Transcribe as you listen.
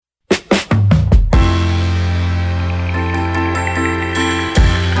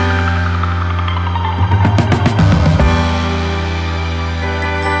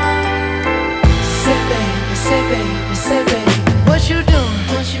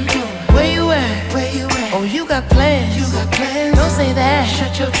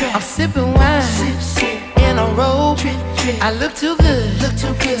I'm sipping wine in a robe. I look too good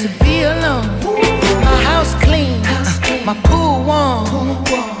to be alone. My house clean, my pool warm.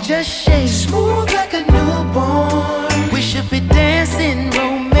 Just shake smooth like a newborn. We should be dancing,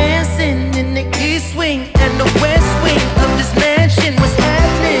 romancing in the east wing and the west wing of this mansion. What's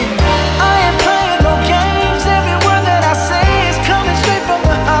happening? I ain't playing no games. Every word that I say is coming straight from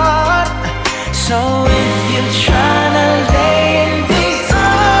the heart. So if you're trying to lay in these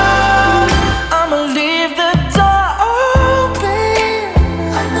arms, I'ma leave the door open.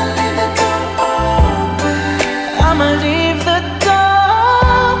 I'ma leave the door open. I'ma leave the door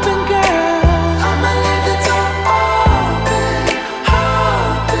open, girl. I'ma leave the door open,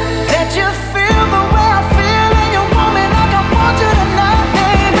 open. That you feel the way I feel and you want me like I want you tonight,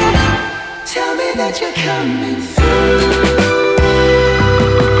 baby. Tell me that you're coming through.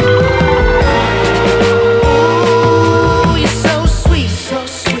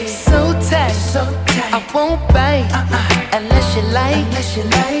 I won't bite unless you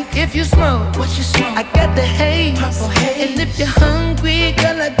like. If you smoke, what you smoke? I got the haze. And if you're hungry,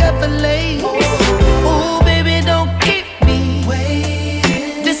 girl, I got fillets. Ooh, baby, don't keep me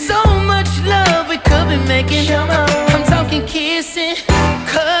waiting. There's so much love we could be making. I'm talking kissing,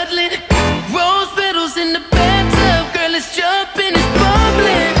 cuddling, rose petals in the bathtub. Girl, it's jumping, it's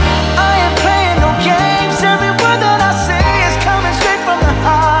bubbling. I ain't playing no games. Every word that I say is coming straight from the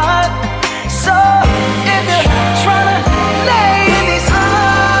heart. So if you're trying to lay in these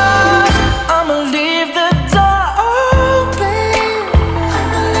arms, I'ma leave the door open.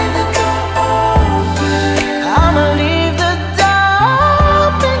 I'ma leave the door open. I'ma leave the door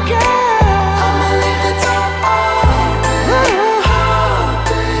open, girl. I'ma leave the door open.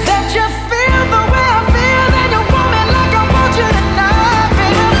 That you feel the way I feel and you want me like I want you tonight,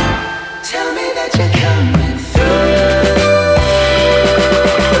 baby. Tell me that you're coming through.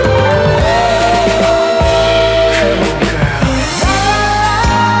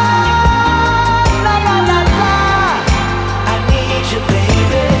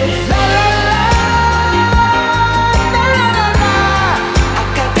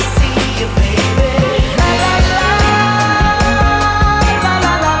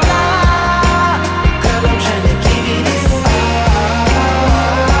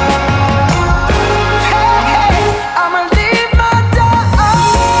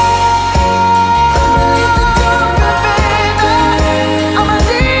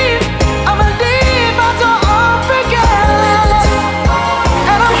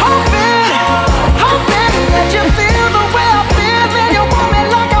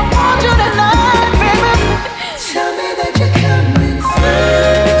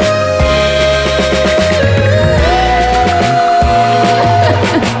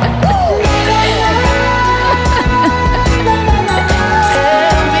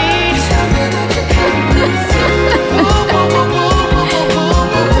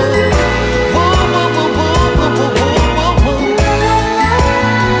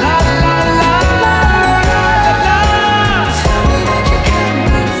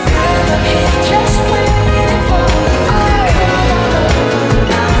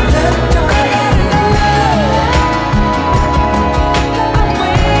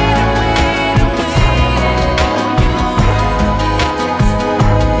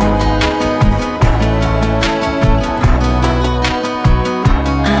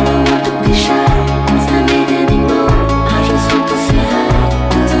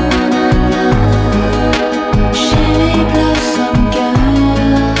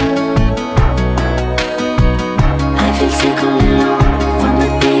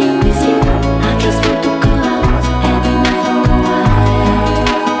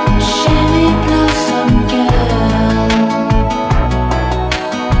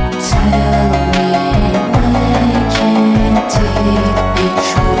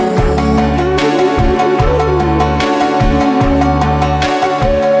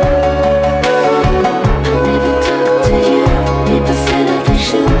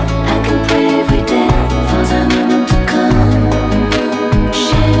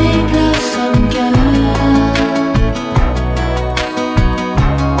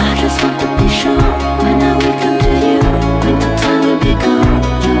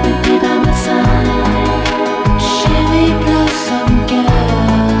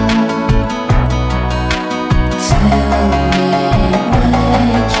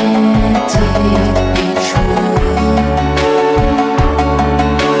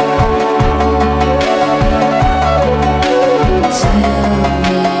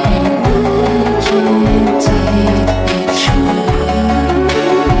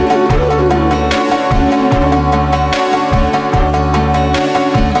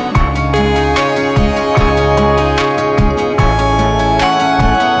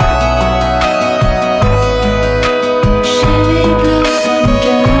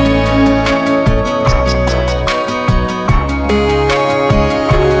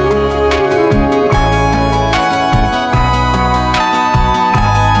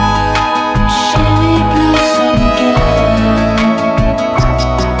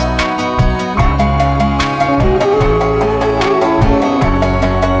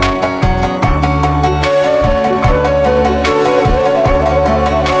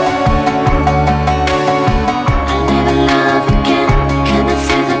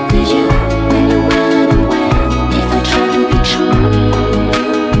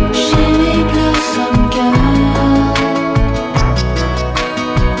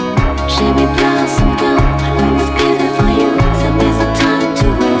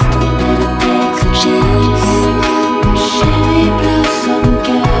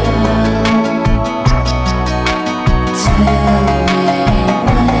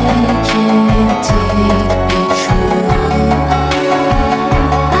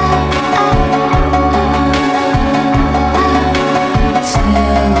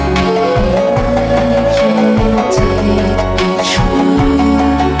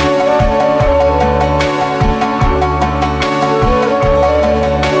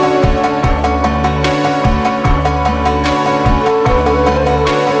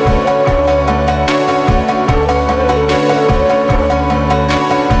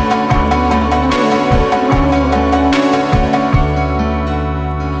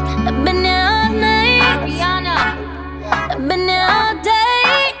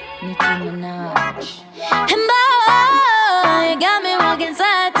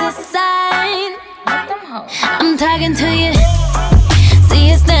 talking to you. See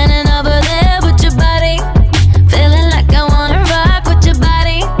you standing over there with your body, feeling like I wanna rock with your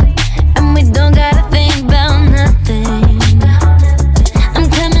body, and we don't gotta think about nothing. I'm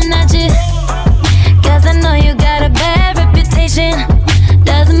coming at you, cause I know you got a bad reputation.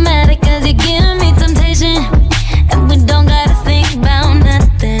 Doesn't matter cause you give me temptation, and we don't gotta think about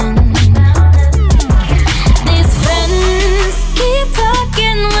nothing. These friends keep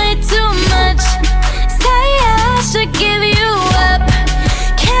talking way too much, say I should give you up.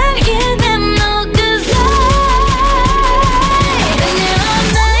 Can't hear them no, cause I've been here all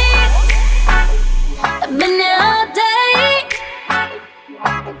night, I've been here all day,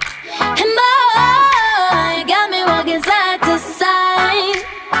 and boy, you got me walking side to side.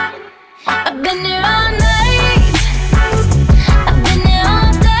 I've been here all night, I've been here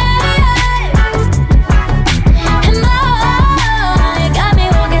all day, and boy, you got me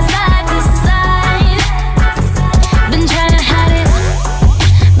walking side to side. Been trying to hide it,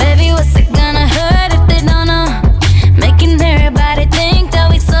 baby, what's it gonna hurt if they don't know? Making everybody think that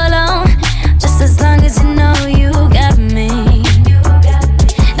we solo, just as long as you know you got me.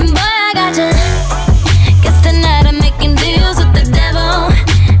 And boy, I got you, guess tonight I'm making deals with the devil,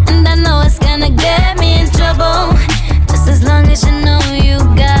 and I know it's gonna get me in trouble, just as long as you know you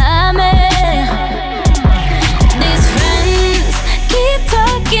got me. These friends keep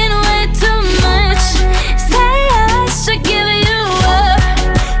talking way too much, say I should give you up.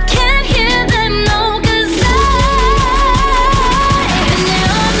 Can't hear them no, cause I've been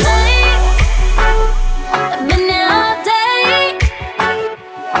here all night, I've been here all day,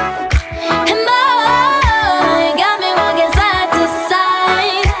 and boy, you got me walking side to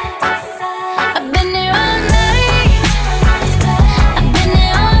side. I've been here all night, I've been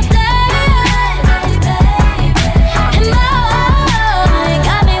here all day, and boy, you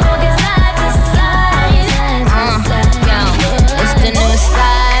got me walking side to side. It's the new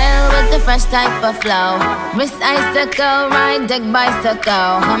style with the fresh type of flow. Wrist icicle, ride deck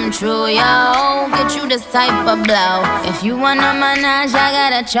bicycle. Come true, yo, get you this type of blow. If you wanna manage, I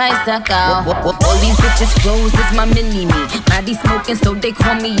got a tricycle. All these bitches flows is my mini-me. Body smoking, so they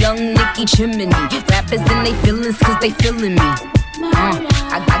call me Young Nicky Chimney. Rappers in they feelings, cause they feeling me.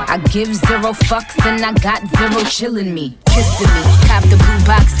 I give zero fucks and I got zero chillin' me. Kissing me, cop the blue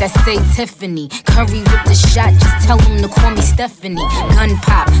box that say Tiffany. Curry with the shot, just tell them to call me Stephanie. Gun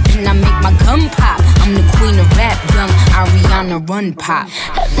pop, then I make my gun pop. I'm the queen of rap, young Ariana Run Pop.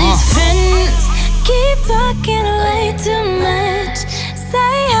 These friends keep talking way too much,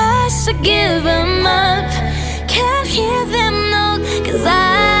 say I should give them up. Can't hear them no, cause I've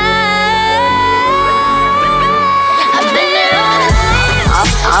been there all night.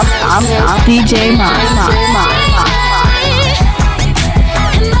 I'm DJ Mars.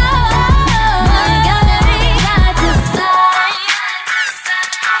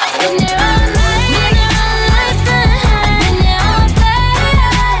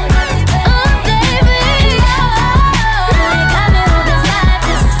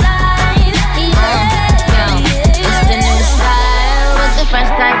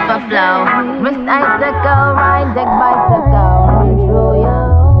 Flow. Wrist icicle, ride deck bicycle. Come true, yo.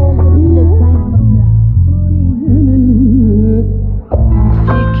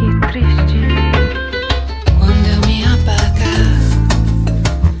 Fique triste quando eu me apagar.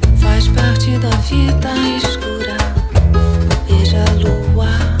 Faz parte da vida escura. Veja a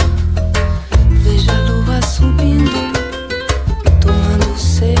lua subindo, tomando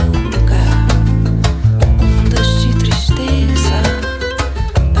seu lugar. Ondas de tristeza.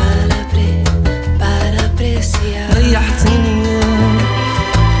 ضيعتيني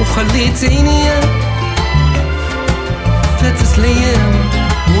وخليتيني فاتت الايام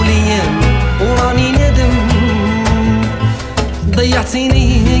والايام وراني ندم. ضيعتيني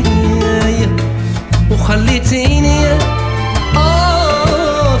وخليتيني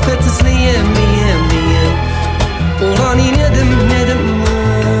فاتت الايام ايام ايام وراني ندم.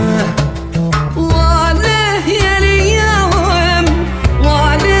 وعلاه يا الايام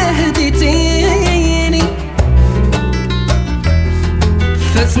وعلاه هديتيني،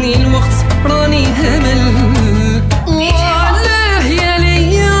 فاتني الوقت راني همل. وعلاه يا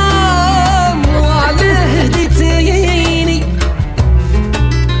الايام وعلاه هديتيني،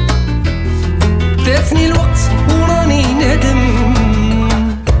 فاتني الوقت وراني ندم.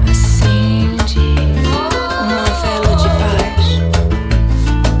 Acende uma vela de paz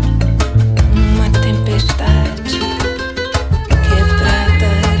numa tempestade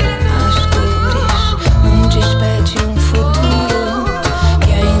quebrada as cores. Não despede futuro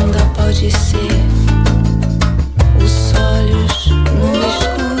que ainda pode ser. Os olhos no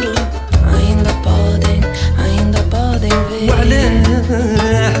escuro ainda podem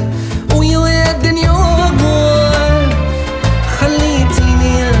ويا الدنيا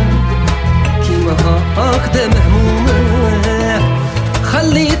خليتيني كيما هكذا مهمومة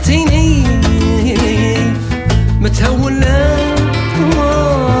خليتيني متهولة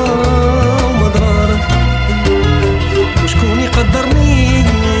ومضرارة وشكون يقدرني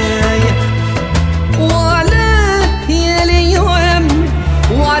وعلاه يا اليوم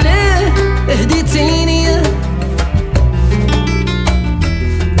وعلاه هديتيني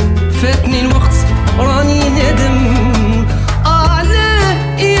فاتني الوقت راني ندم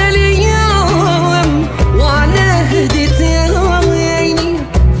علاه يا اليوم وعلاه هديتيني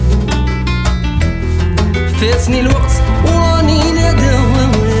فاتني الوقت وراني ندم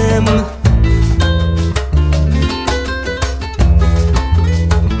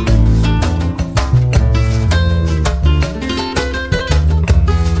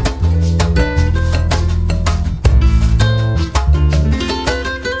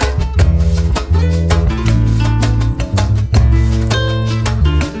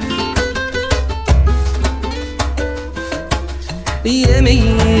يمي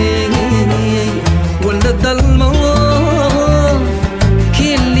ولا الظلمة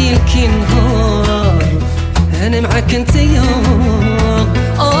كي الليل كي نهار أنا معاك انت يا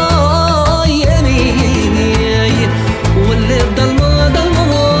يمي ولا الظلمة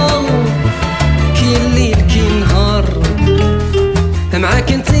ظلمة كي الليل كي نهار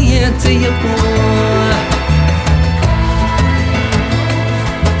معاك انت يا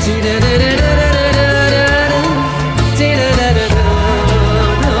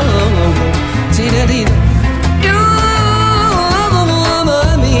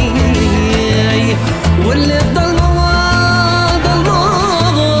ولا الظلمة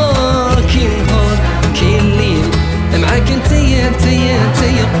ظلمة كي نهار كي الليل معاك انت يا يمي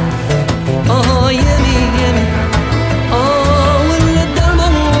يمي ولا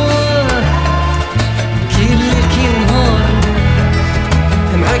الظلمة كي الليل كي نهار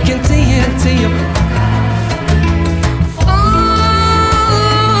معاك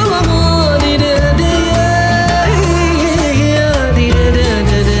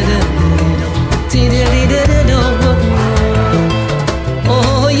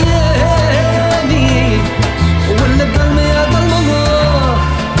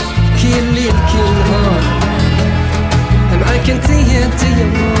انت يا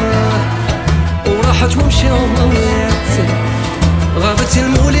وراحت ومشات غابت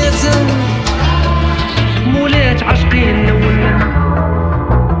المولات مولات عاشقين الاول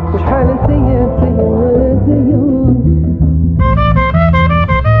وشحال انتيا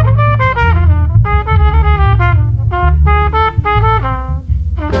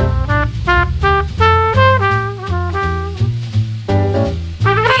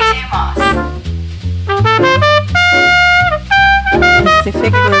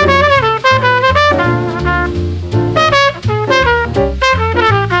PacificGroove.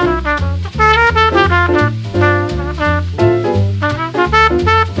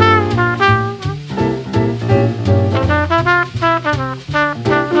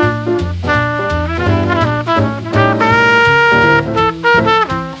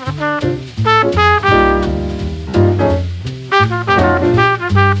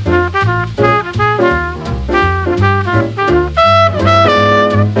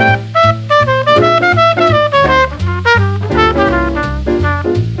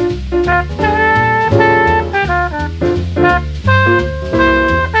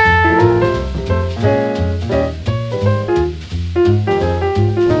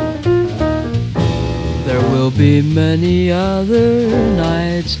 Many other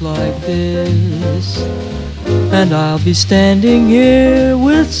nights like this, and I'll be standing here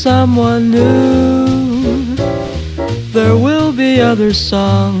with someone new. There will be other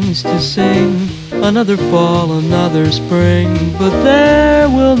songs to sing, another fall, another spring, but there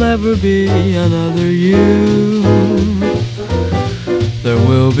will never be another you. There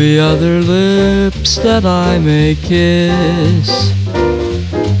will be other lips that I may kiss,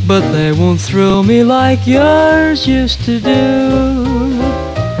 but they won't thrill me like yours used to do.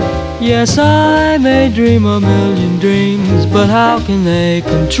 Yes, I may dream a million dreams, but how can they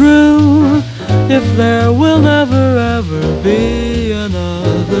come true if there will never ever be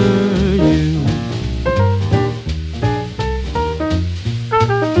another you?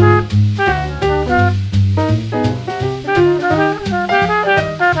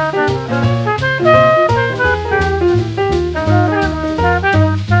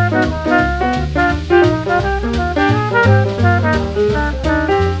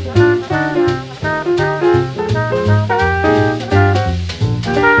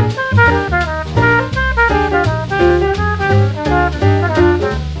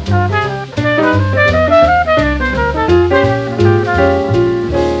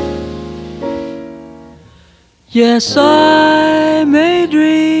 Yes, I may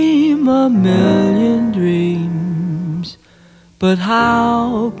dream a million dreams, but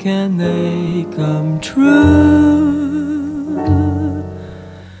how can they come true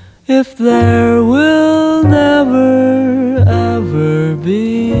if there will never ever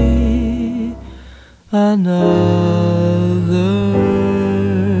be another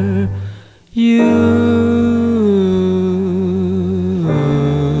you?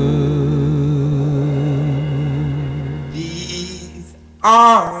 These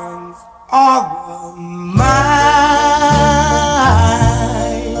arms are mine.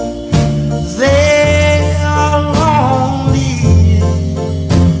 They are lonely,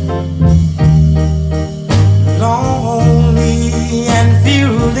 lonely and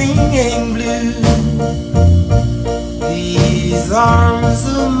feeling blue. These arms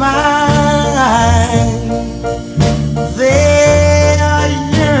of mine, they are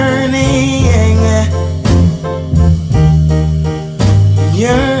yearning,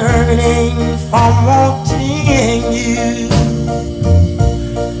 yearning for wanting you.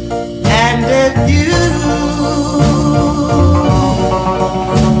 And if you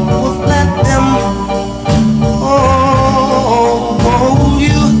would let them hold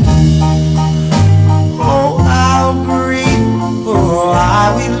you, oh, how grateful I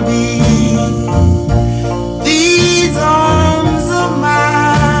will be. These arms of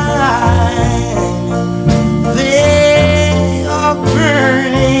mine, they are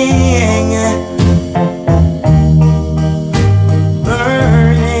burning,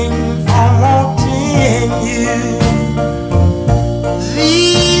 burning for wanting you.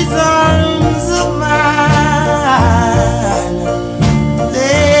 These arms of mine,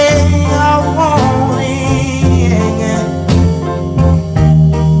 they are wanting,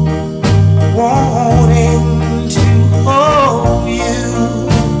 wanting.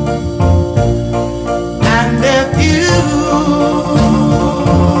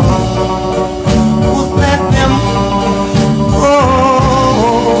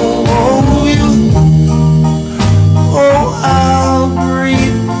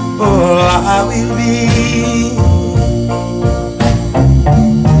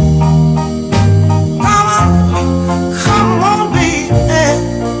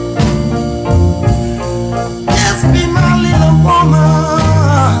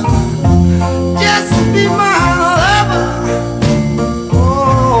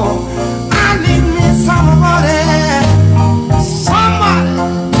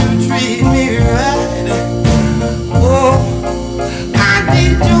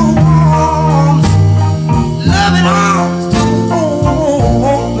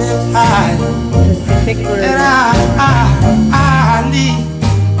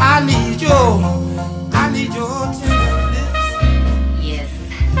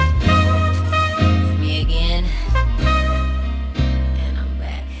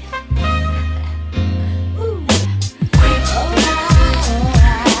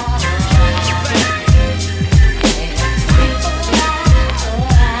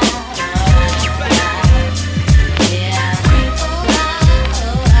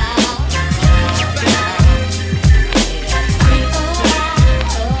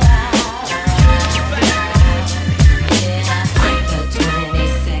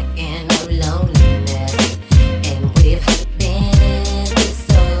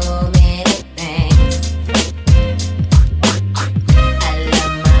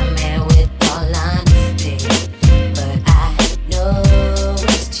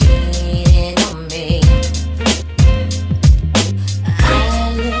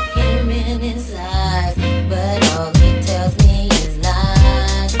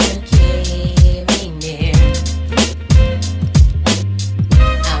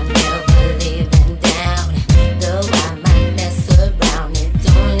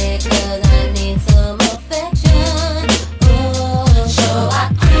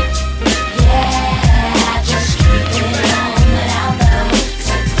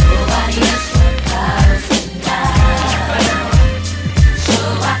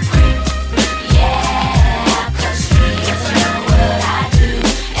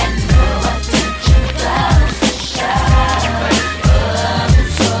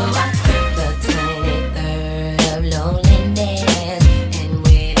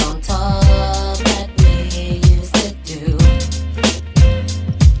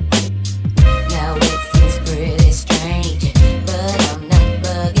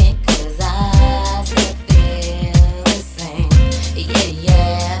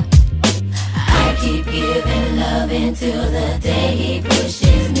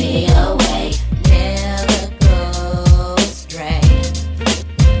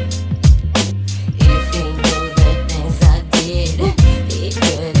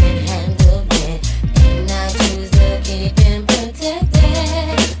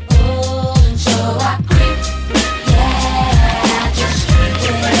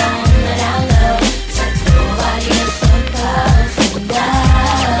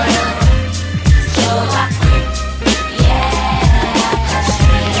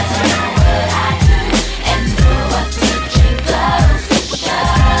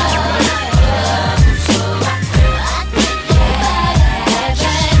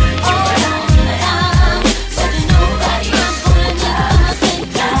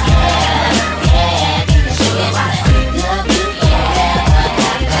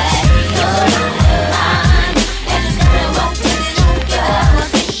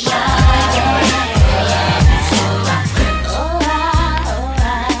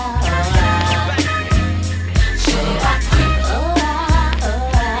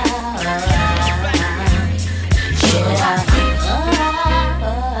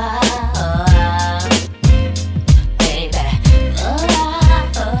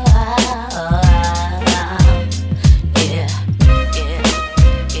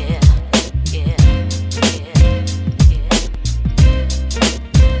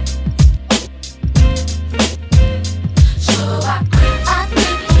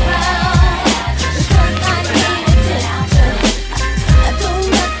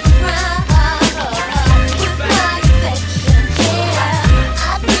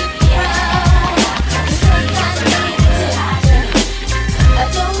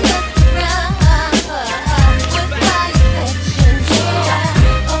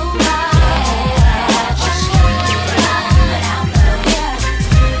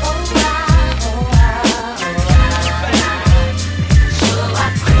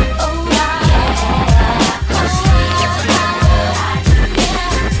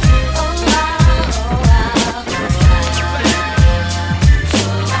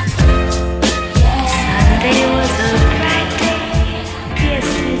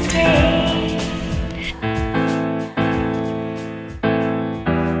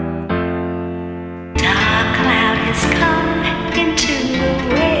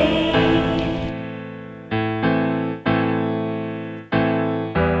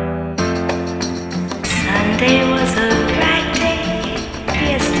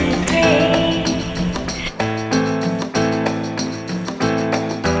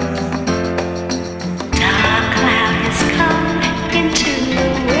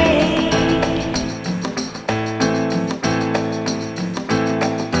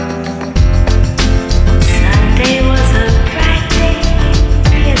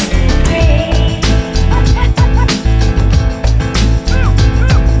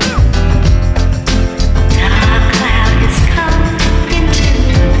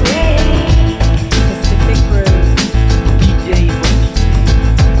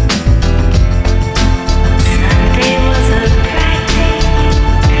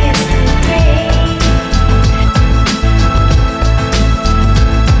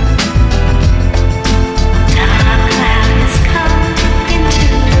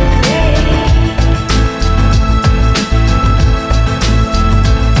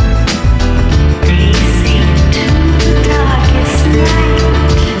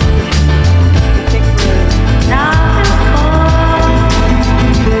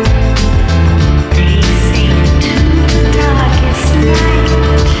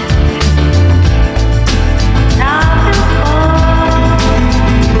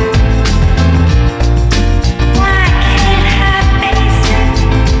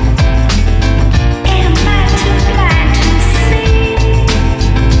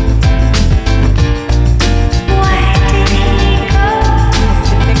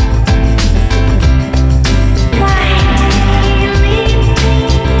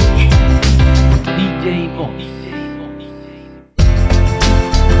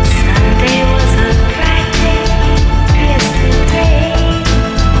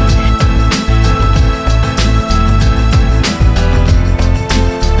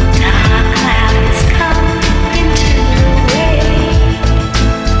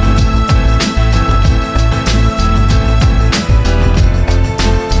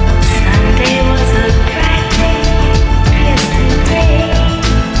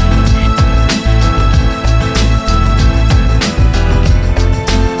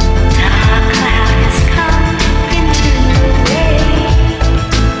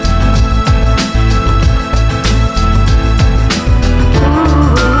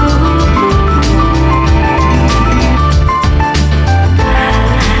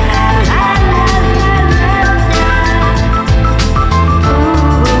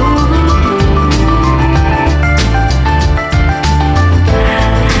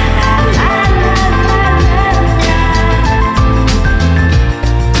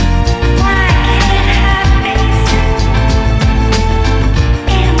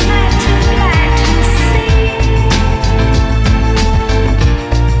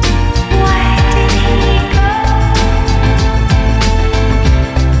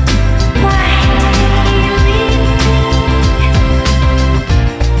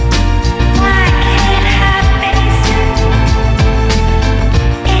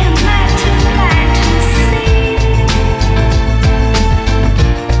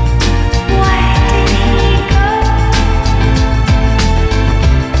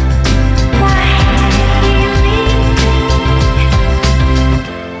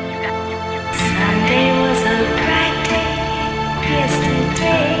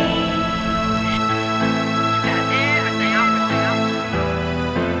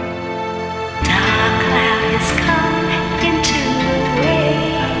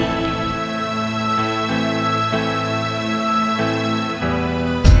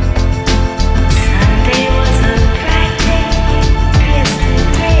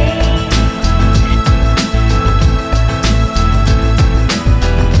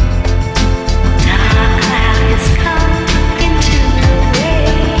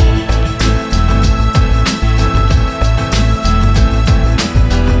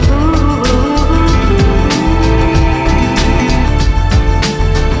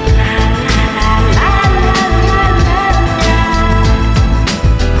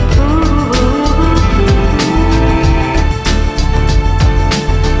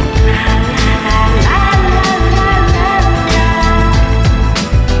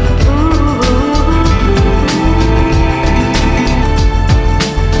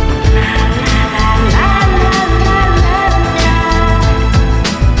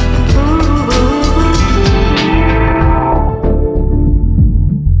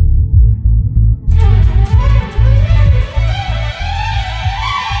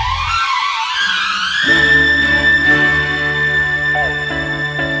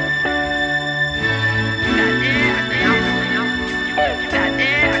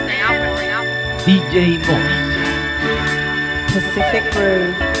 DJ Moss.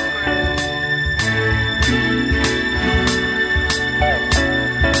 PacificGroove.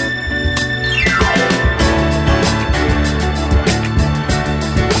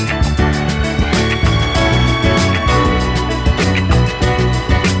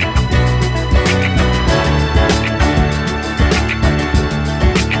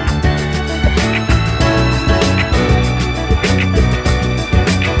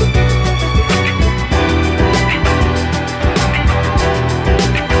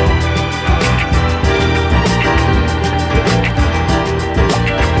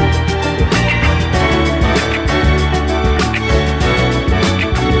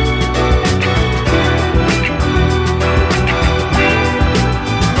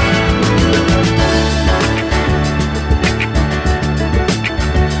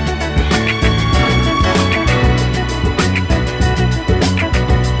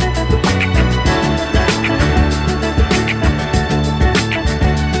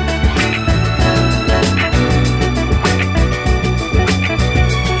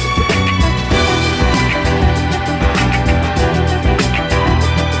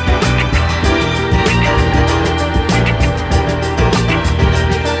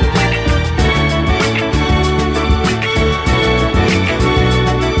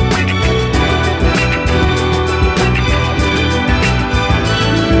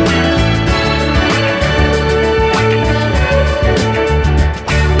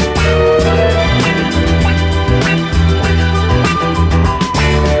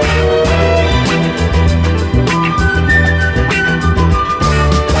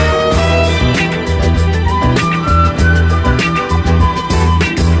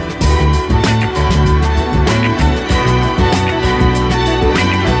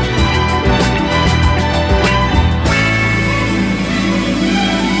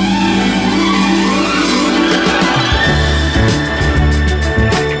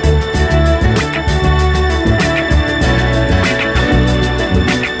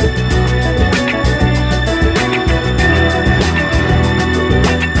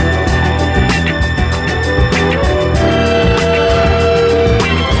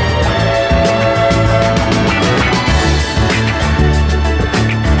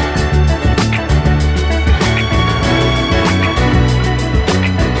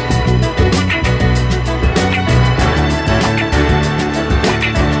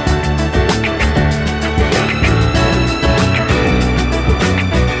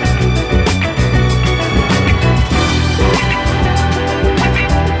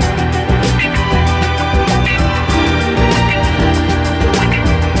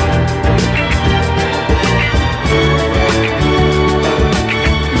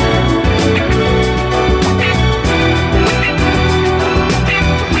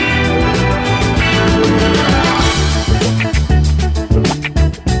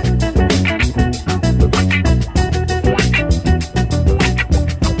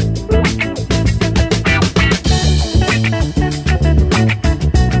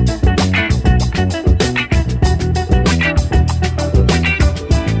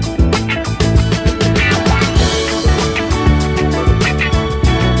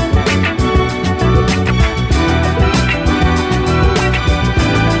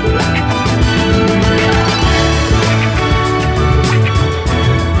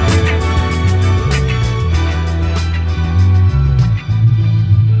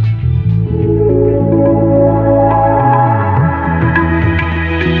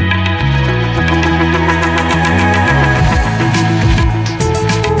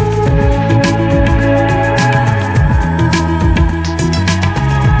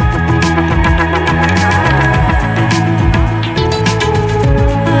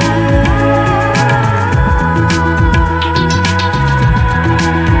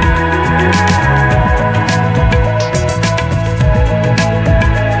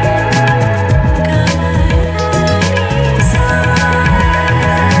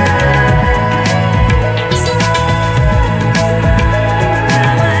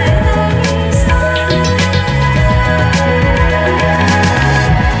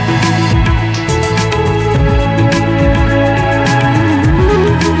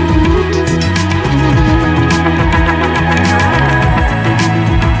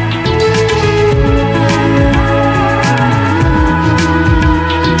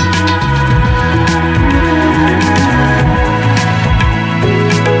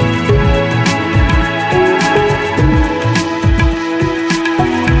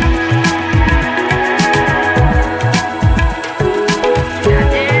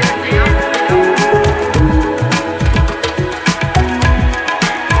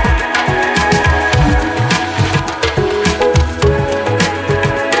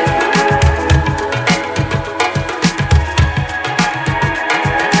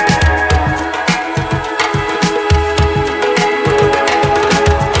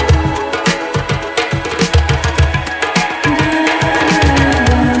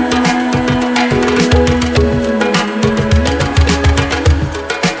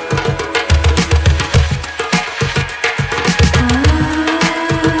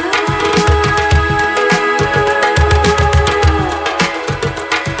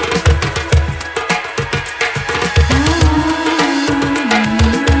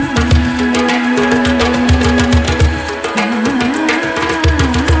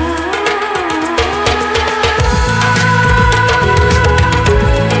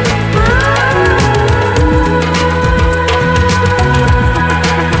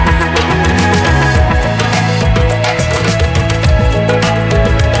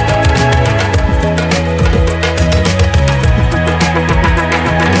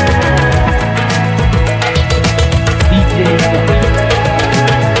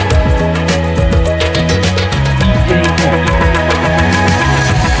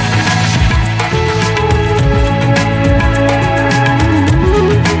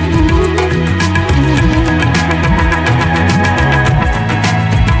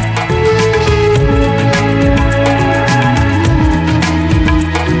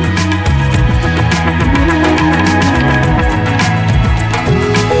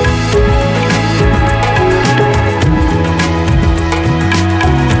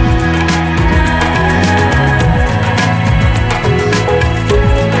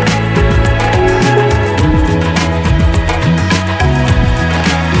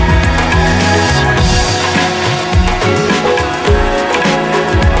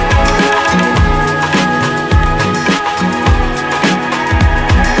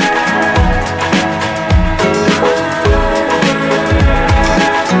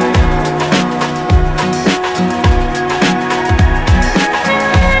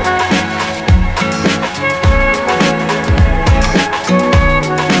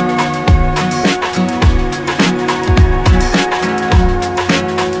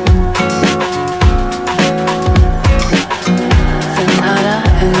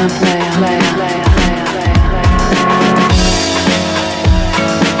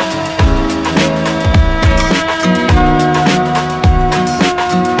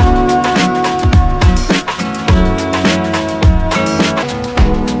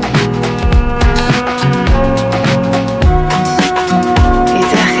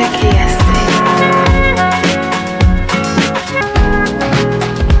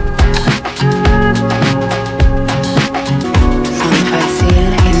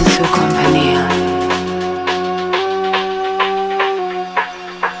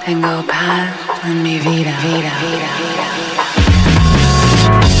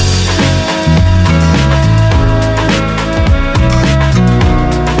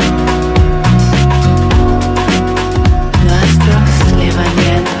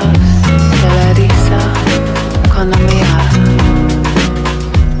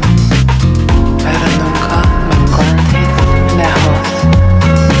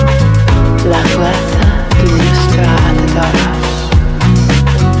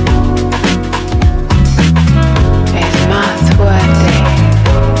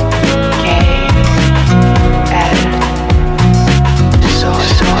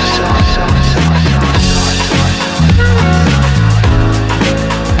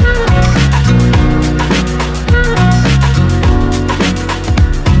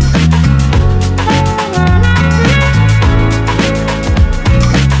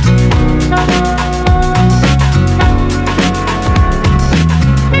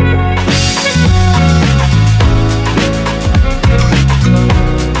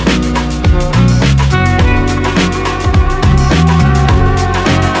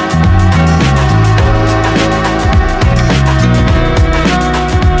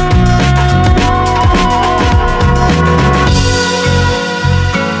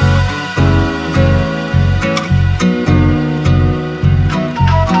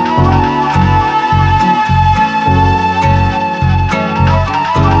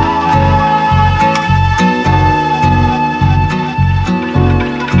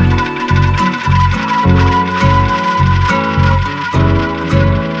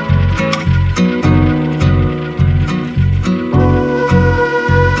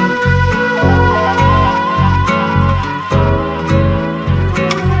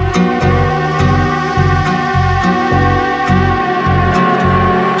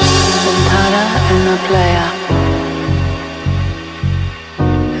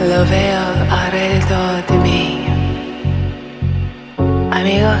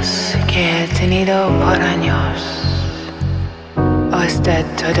 amigos que he tenido por años. Usted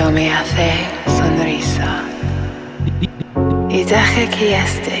todo me hace sonrisa y deje que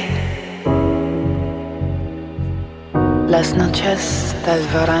esté. Las noches del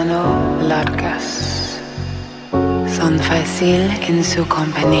verano largas son fácil en su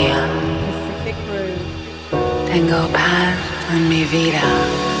compañía. Tengo paz en mi vida.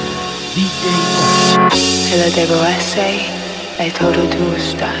 Se lo debo a todo tu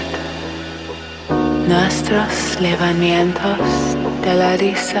usted. Nuestros levantamientos de la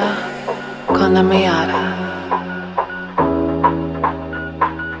risa con la mirada,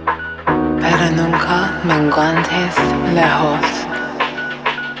 pero nunca me encuentres lejos.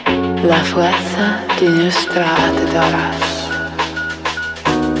 La fuerza de nuestras ataduras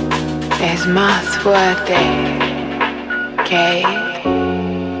es más fuerte que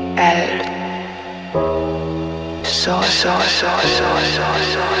el sol.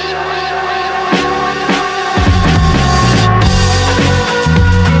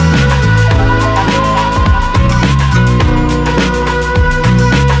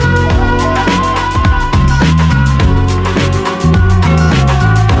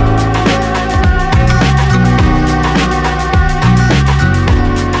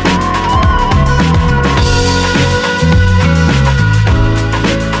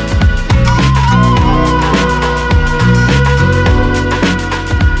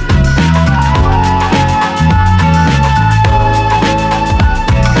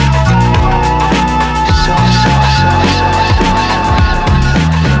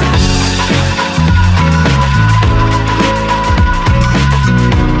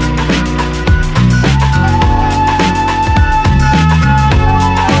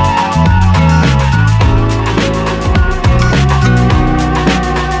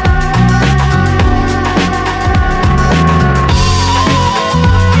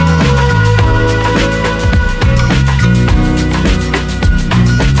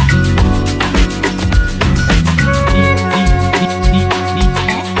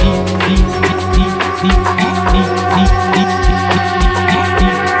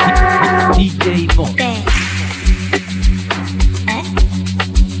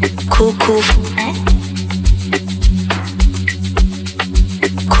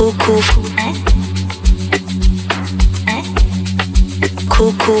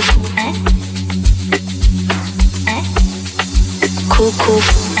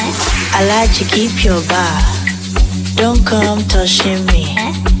 I like to keep your bar. Don't come touching me.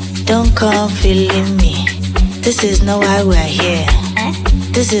 Don't come feeling me. This is not why we're here.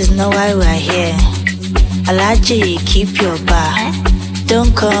 This is not why we're here. I like to keep your bar.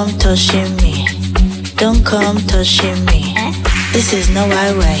 Don't come touching me. Don't come touching me. This is not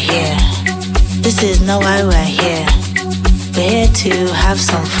why we're here. This is not why we're here. We're here to have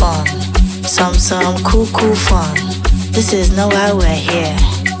some fun. Some cool fun. This is not why we're here.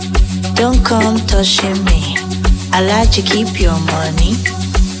 Don't come touching me. I like to keep your money.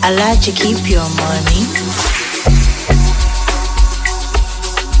 I like to keep your money.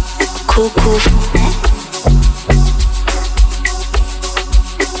 Cool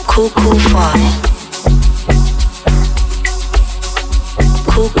fun.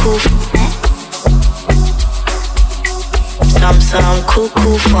 Cool. Some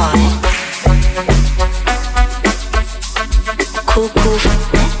cool fun. Cool fun.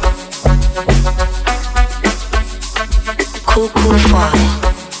 Cool fun.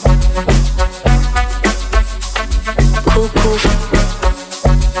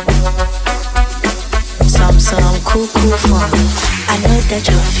 Some cool fun. I know that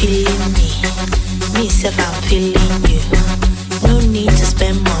you're feeling me. Me self, I'm feeling you. No need to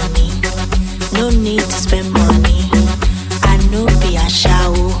spend money. No need to spend money. I know be a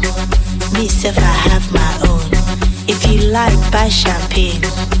shower. Me self, I have my own. If you like, buy champagne.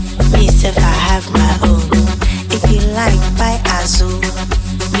 Me self, I have my own. If you like, buy Azul.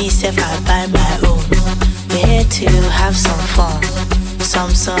 Me self, I buy my own. We're here to have some fun.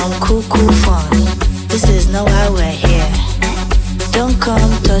 Some cool fun. This is not why we're here. Don't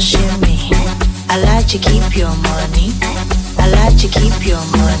come touching me. I like to keep your money. I like to keep your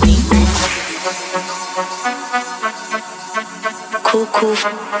money. Cool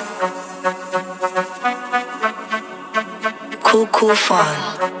fun. Cool fun.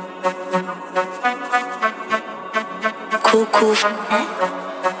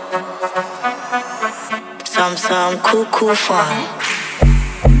 Some cool fun.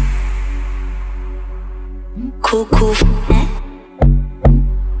 Cool fun.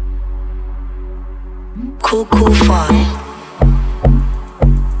 Cool fun.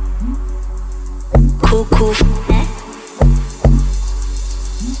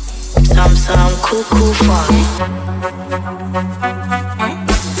 some cool fun.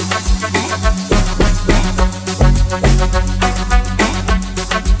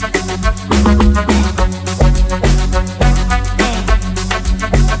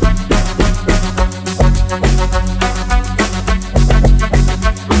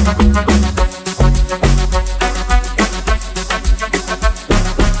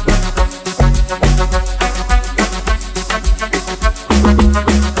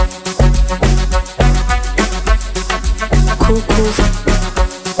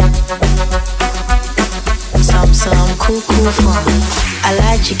 Cool fun. I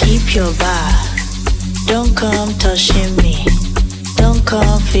like to keep your bar. Don't come touching me. Don't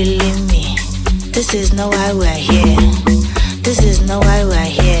come feeling me. This is not why we're here. This is not why we're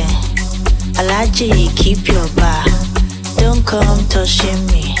here. I like to keep your bar. Don't come touching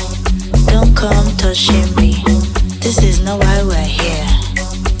me. Don't come touching me. This is not why we're here.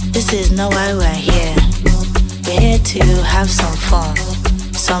 This is not why we're here. We're here to have some fun.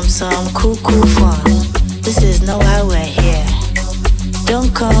 Some cool fun. This is not why we're here.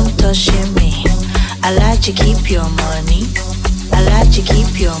 Don't come touching me. I like to keep your money. I like to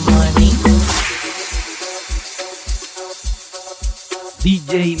keep your money.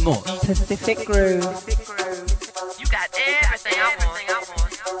 DJ Mo. PacificGroove. You got everything I want.